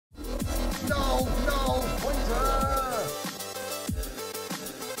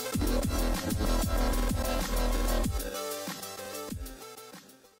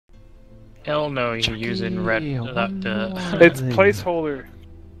Hell no, you're Chucky, using red that one dirt. more It's thing. placeholder.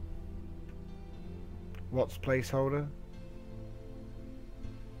 What's placeholder?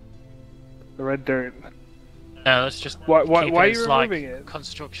 The red dirt. No, let's just Why keep are it you as, like, removing it?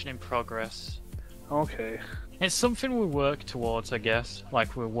 construction in progress. Okay. It's something we work towards, I guess.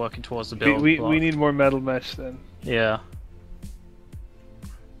 Like we're working towards the build. We block. need more metal mesh then. Yeah.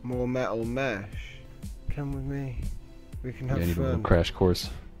 More metal mesh. Come with me. We can have Yeah, I need a little fun. crash course.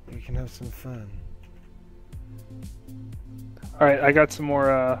 We can have some fun. Alright, I got some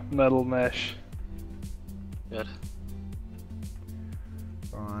more metal mesh. Good.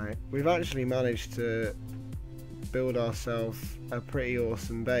 Alright, we've actually managed to build ourselves a pretty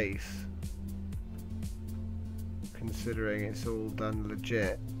awesome base. Considering it's all done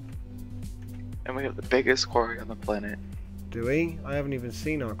legit. And we have the biggest quarry on the planet. Do we? I haven't even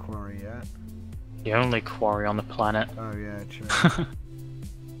seen our quarry yet. The only quarry on the planet. Oh yeah, true.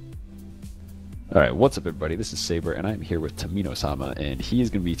 Alright, what's up everybody? This is Saber, and I'm here with Tamino-sama, and he is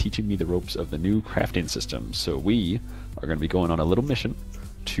going to be teaching me the ropes of the new crafting system. So we are going to be going on a little mission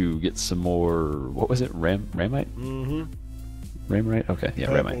to get some more, what was it, ramite? Mm-hmm. Ramite? Okay, yeah,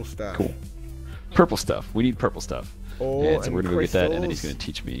 Purple ramite. stuff. Cool. Purple stuff. We need purple stuff. Ore And so we're going to go get that, and then he's going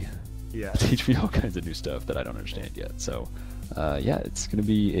crystals. to teach me Yeah. teach me all kinds of new stuff that I don't understand yet. So, yeah, it's going to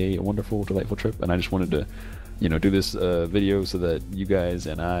be a wonderful, delightful trip, and I just wanted to, do this video so that you guys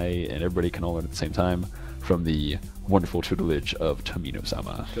and I and everybody can all learn at the same time from the wonderful tutelage of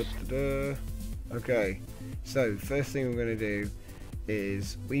Tamino-sama. Da-da-da. Okay, so first thing we're going to do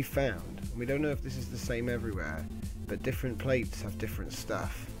is we don't know if this is the same everywhere, but different plates have different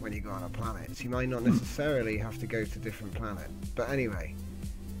stuff when you go on a planet. So you might not necessarily have to go to different planet. But anyway,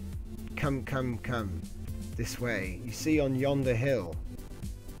 come this way. You see on yonder hill,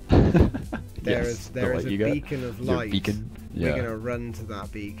 there is a beacon of Your light. beacon? We're Yeah. going to run to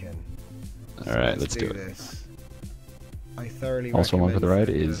that beacon. So Alright, let's do it. this. I thoroughly Also along for the ride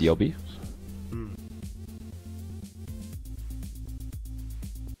recommend is this. Yelby. Mm.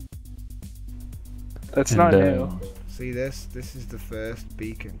 That's And, not new. See this? This is the first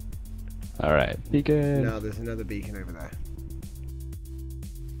beacon. Alright, beacon. Now there's another beacon over there.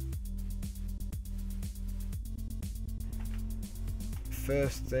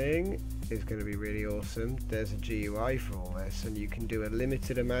 First thing is going to be really awesome. There's a GUI for all this, and you can do a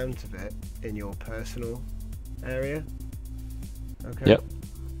limited amount of it in your personal area. Okay. Yep.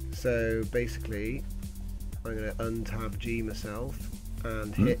 So basically, I'm going to untab G myself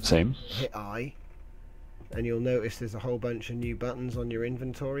and hit Same. I, and you'll notice there's a whole bunch of new buttons on your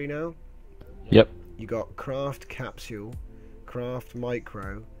inventory now. Yep. You got craft capsule, craft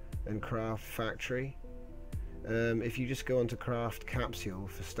micro, and craft factory. If you just go onto craft capsule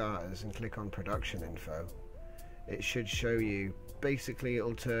for starters and click on production info, it should show you, basically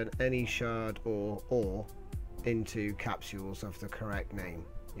it'll turn any shard or ore into capsules of the correct name.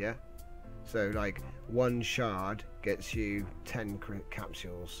 Yeah, so like one shard gets you 10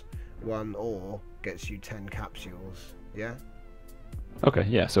 capsules, one ore gets you 10 capsules. Yeah. Okay,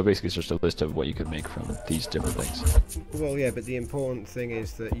 yeah, so basically it's just a list of what you could make from these different things. Well, yeah, but the important thing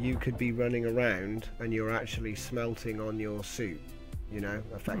is that you could be running around and you're actually smelting on your suit,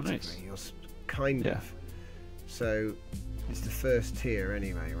 effectively. nice. You're kind Yeah. of. So it's the first tier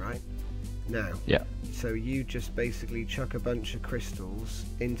anyway, right? Now, Yeah. so you just basically chuck a bunch of crystals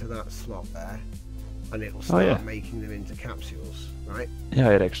into that slot there, and it'll start yeah. making them into capsules, right? Yeah,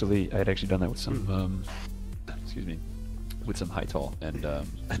 I had actually done that with some excuse me, with some high tall, and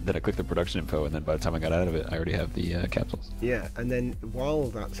then I clicked the production info, and then by the time I got out of it, I already have the capsules. Yeah, and then while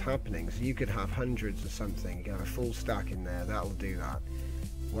that's happening, so you could have hundreds or something, you can have a full stack in there, that'll do that.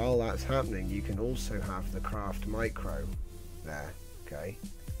 While that's happening, you can also have the craft micro there, okay?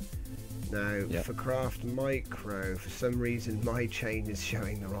 Now, Yep. for craft micro, for some reason my chain is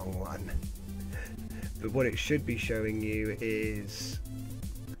showing the wrong one. But what it should be showing you is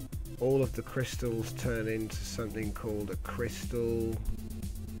all of the crystals turn into something called a crystal...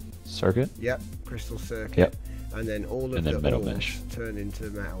 Circuit? Yep, crystal circuit. Yep. And then all of And then the metal ores mesh. turn into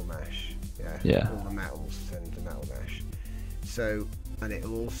metal mesh. Yeah. All the metals turn into metal mesh. So, and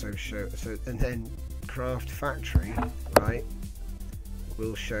it'll also show. So, and then craft factory, right?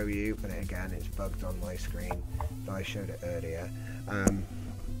 Will show you. And again, it's bugged on my screen, but I showed it earlier.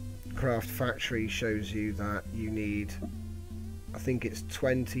 Craft factory shows you that you need, I think it's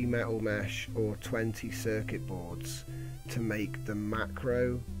 20 metal mesh or 20 circuit boards to make the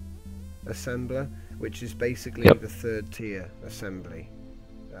macro assembler, which is basically Yep. the third tier assembly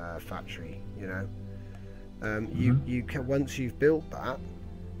factory. You can, once you've built that,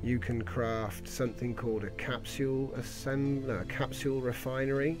 you can craft something called a capsule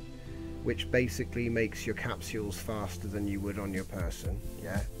refinery, which basically makes your capsules faster than you would on your person.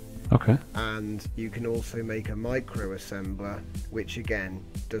 Yeah. Okay. And you can also make a micro assembler, which again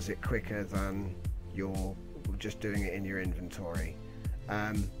does it quicker than you're just doing it in your inventory.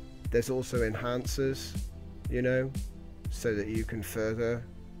 There's also enhancers, you know, so that you can further,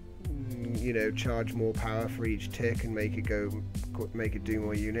 you know, charge more power for each tick and make it do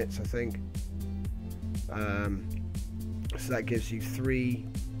more units, I think. So that gives you 3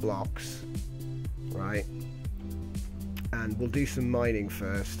 blocks, right? And we'll do some mining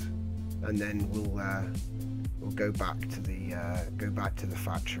first, and then we'll go back to the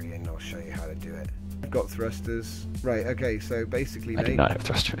factory, and I'll show you how to do it. I've got thrusters. Right, okay, so basically, I do mate, not have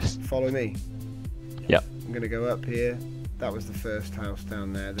thrusters. follow me. Yep. I'm gonna go up here. That was the first house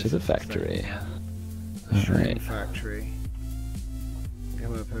down there. This To the is the factory. Mushroom Alright. factory.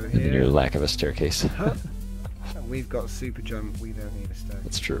 Come up over And then your here. lack of a staircase. We've got super jump. We don't need a stack.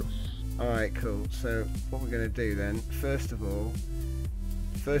 That's true. Alright, cool. So what we're gonna do then, first of all,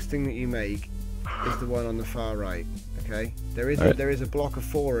 first thing that you make is the one on the far right. Okay. There is a block of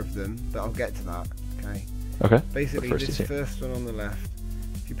 4 of them, but I'll get to that. Okay. Okay. Basically, But first this is here. first one on the left.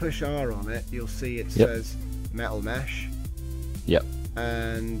 If you push R on it, you'll see it Yep. says metal mesh. Yep.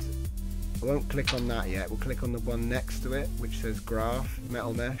 And I won't click on that yet. We'll click on the one next to it, which says graph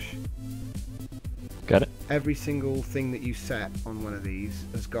metal mesh. Got it. Every single thing that you set on one of these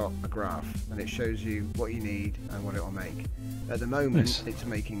has got a graph, and it shows you what you need and what it will make. At the moment, Nice. it's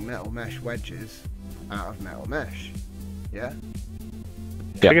making metal mesh wedges out of metal mesh. Yeah.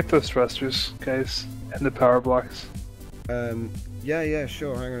 Can I get those thrusters, guys, and the power blocks? Yeah,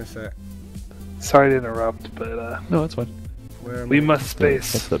 sure. Hang on a sec. Sorry to interrupt, but No, that's fine. Where am we I? must That's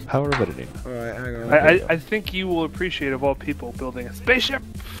space. the power of editing. All right, hang on. I think you will appreciate, of all people, building a spaceship.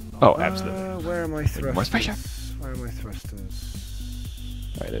 Oh, absolutely. Where are my thrusters? More spaceship. Where are my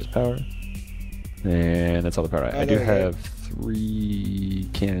thrusters? Alright, there's power. And that's all the power. I do there we go. have 3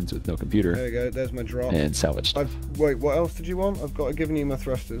 cannons with no There computer we go. There's my drop. and salvaged. Wait, what else did you want? I've given you my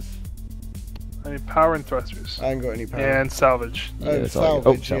thrusters. I need power and thrusters. I ain't got any power. And salvage. Yeah, Oh, that's all I got. Oh,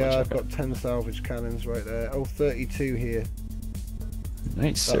 salvage. salvage, Yeah, I've okay. got 10 salvage cannons right there. Oh, 32 here.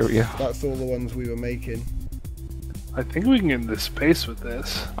 Nice, there we go. That's all the ones we were making. I think we can get into space with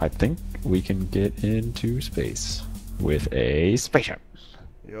this. I think we can get into space with a spaceship.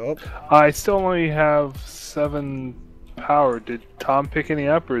 Yup. I still only have 7 power. Did Tom pick any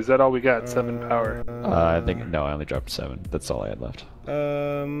up, or is that all we got? 7 power. I think, no, I only dropped 7. That's all I had left.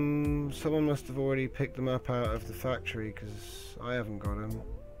 Someone must have already picked them up out of the factory, because I haven't got them.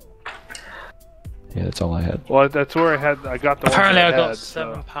 Yeah, that's all I had. Well, that's where I got the Apparently, ones I I got had,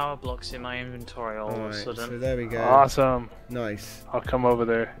 7 power blocks in my inventory all of a Alright, so sudden. there we go. Awesome. Nice. I'll come over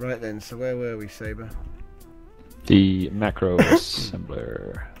there. Right then, so where were we, Saber? The macro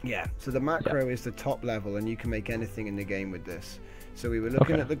assembler. Yeah. So the macro is the top level, and you can make anything in the game with this. So we were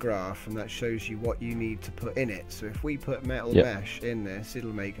looking Okay. at the graph, and that shows you what you need to put in it. So if we put metal Yep. mesh in this,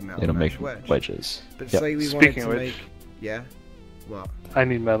 it'll make a metal It'll mesh make wedge. wedges. But Yep. say we Speaking wanted of to which- make... Yeah? What? I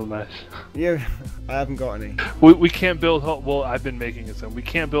need metal mesh. Yeah, I haven't got any. We can't build hull. Well, I've been making it, so we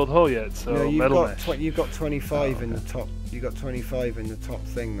can't build hull yet. So No, metal mesh. you've got 25 Oh, in the top. You got 25 in the top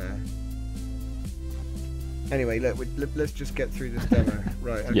thing there. Anyway, look, let's just get through this demo.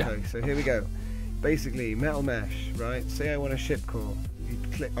 Right. Okay. Yeah. So here we go. Basically, metal mesh. Right. Say I want a ship core. You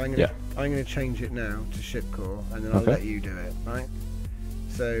click. I'm gonna change it now to ship core, and then I'll Okay. let you do it. Right.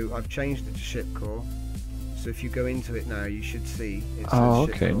 So I've changed it to ship core. So if you go into it now, you should see it says Oh,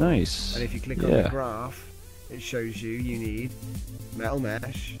 ship okay, core. nice. And if you click on Yeah. the graph, it shows you need metal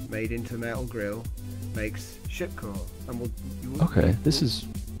mesh made into metal grill makes ship core. And Okay, this is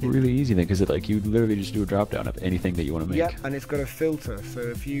really easy then, because like you literally just do a drop down of anything that you want to make. Yep, and it's got a filter. So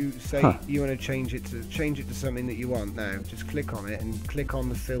if you say Huh. you want to change it to something that you want now, just click on it and click on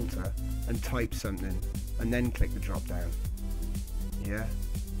the filter and type something, and then click the drop down. Yeah.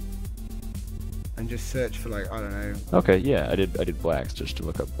 And just search for, like, I don't know. Okay, yeah, I did blacks just to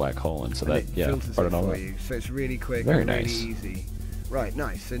look up black hole, and so And that it yeah, filters part it of all for that. you. So it's really quick Very and really nice. easy. Right,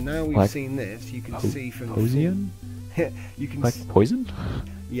 nice. So now we've Like seen this, you can Po- see from Posian? the you can Like poison?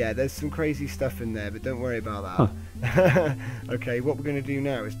 yeah, there's some crazy stuff in there, but don't worry about that. Okay, what we're going to do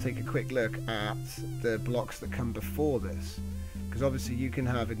now is take a quick look at the blocks that come before this, because obviously you can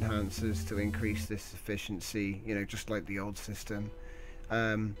have enhancers to increase this efficiency, you know, just like the old system.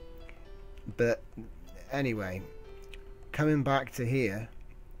 But anyway, coming back to here,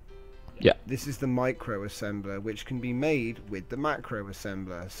 Yeah. this is the micro assembler, which can be made with the macro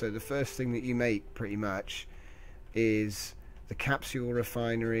assembler. So the first thing that you make pretty much is the capsule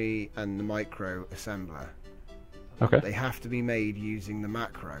refinery and the micro assembler. Okay. They have to be made using the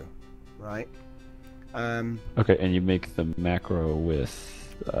macro, right? Okay, and you make the macro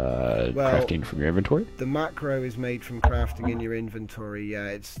with crafting from your inventory? The macro is made from crafting in your inventory. Yeah,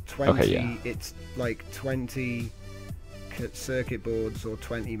 it's 20. Okay, yeah. It's like 20 circuit boards or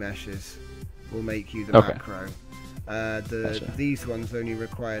 20 meshes will make you the Okay. macro. Gotcha. These ones only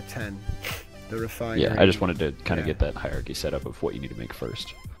require 10. The refinery. Yeah, I just wanted to kind of yeah. get that hierarchy set up of what you need to make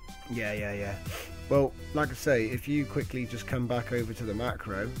first. Yeah. Well, like I say, if you quickly just come back over to the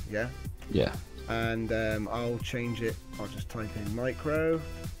macro, yeah, Yeah. and I'll change it. I'll just type in micro,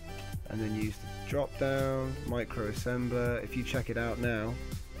 and then use the drop down micro assembler. If you check it out now,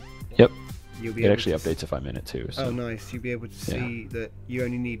 Yep. you'll be It able actually to updates if I'm in it too. So. Oh, nice. You'll be able to see that you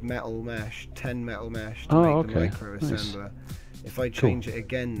only need metal mesh, 10 metal mesh to Oh, make the okay. micro Nice. assembler. If I change it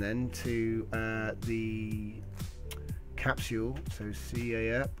again then to the capsule, so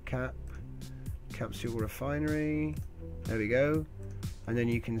CAP, capsule refinery, there we go, and then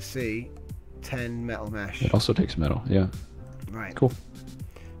you can see 10 metal mesh. It also takes metal, yeah. Right. Cool.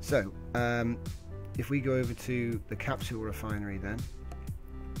 So, if we go over to the capsule refinery then,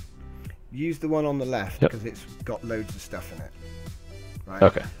 use the one on the left Yep. because it's got loads of stuff in it. Right?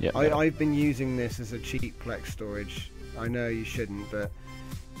 Okay, yeah. got it. I've been using this as a cheap Plex storage. I know you shouldn't, but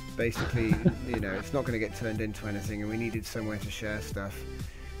basically, it's not going to get turned into anything, and we needed somewhere to share stuff.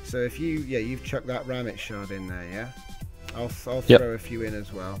 So if you've chucked that Ramit shard in there, yeah? I'll throw a few in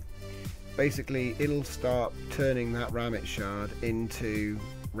as well. Basically, it'll start turning that Ramit shard into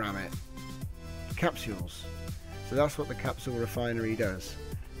Ramit capsules. So that's what the capsule refinery does.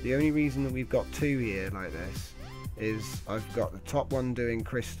 The only reason that we've got two here like this is I've got the top one doing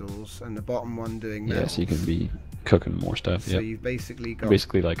crystals and the bottom one doing metals. Yeah, so you can be cooking more stuff. So Yeah. you've basically got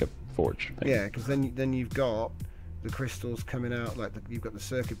Basically like a forge thing. yeah, because then you've got the crystals coming out, like you've got the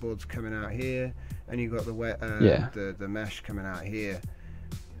circuit boards coming out here, and you've got the the mesh coming out here.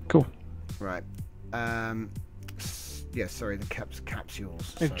 Cool. Right. Yeah, sorry, the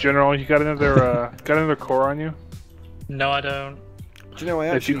capsules. Hey, sorry. General, you got another core on you? No, I don't. Do you know, I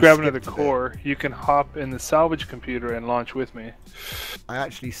If actually you grab another skipped a bit. core, you can hop in the salvage computer and launch with me. I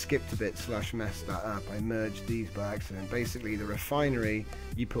actually skipped a bit / messed that up. I merged these by accident. Basically, the refinery,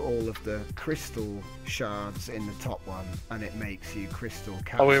 you put all of the crystal shards in the top one, and it makes you crystal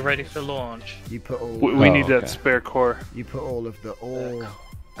capsules. Are we ready for launch? You put all. We need okay. that spare core. You put all of the ore,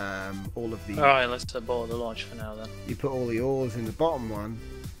 all of the. Alright, let's abort the launch for now then. You put all the ores in the bottom one,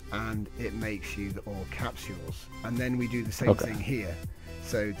 and it makes you the ore capsules. And then we do the same Okay. thing here.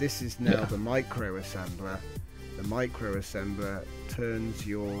 So this is now the micro assembler. The micro assembler turns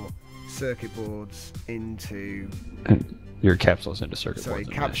your circuit boards into Your capsules into circuit sorry boards.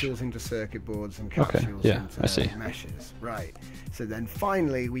 and capsules into circuit boards and Okay, capsules yeah, into I see. meshes. Right. So then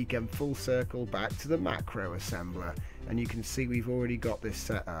finally we can full circle back to the macro assembler, and you can see we've already got this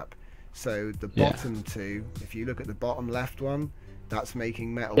set up. So the Yeah. bottom two, if you look at the bottom left one, that's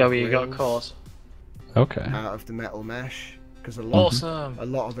making metal Yeah, well, you got grills cores. mesh. Okay. out of the metal mesh, because Awesome! a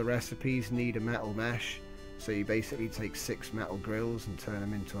lot of the recipes need a metal mesh. So you basically take 6 metal grills and turn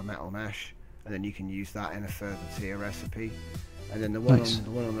them into a metal mesh, and then you can use that in a further tier recipe. And then the one Nice.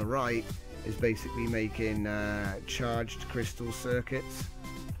 on the right is basically making charged crystal circuits.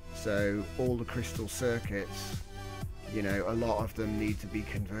 So all the crystal circuits, a lot of them need to be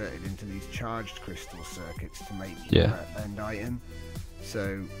converted into these charged crystal circuits to make your end item.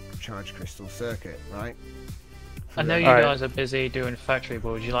 So charged crystal circuit, right? I know you Alright. guys are busy doing factory,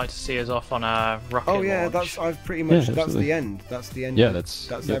 but would you like to see us off on a rocket Oh yeah, launch? I've pretty much that's absolutely. the end. That's the end. Yeah, that's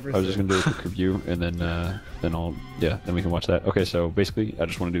yep, I everything. was just gonna do a quick review and then then we can watch that. Okay, so basically I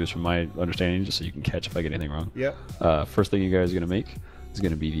just want to do this from my understanding just so you can catch if I get anything wrong. Yep. First thing you guys are gonna make is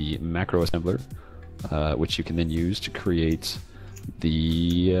gonna be the macro assembler, which you can then use to create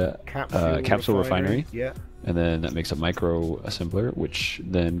the capsule refinery. Yeah. And then that makes a micro assembler, which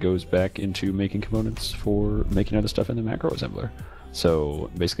then goes back into making components for making other stuff in the macro assembler.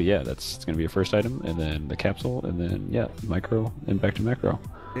 So basically, yeah, it's going to be a first item, and then the capsule, and then micro, and back to macro.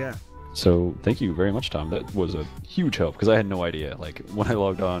 Yeah. So thank you very much, Tom. That was a huge help because I had no idea. Like when I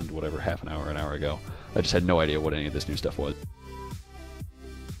logged on, whatever, half an hour, an hour ago, I just had no idea what any of this new stuff was.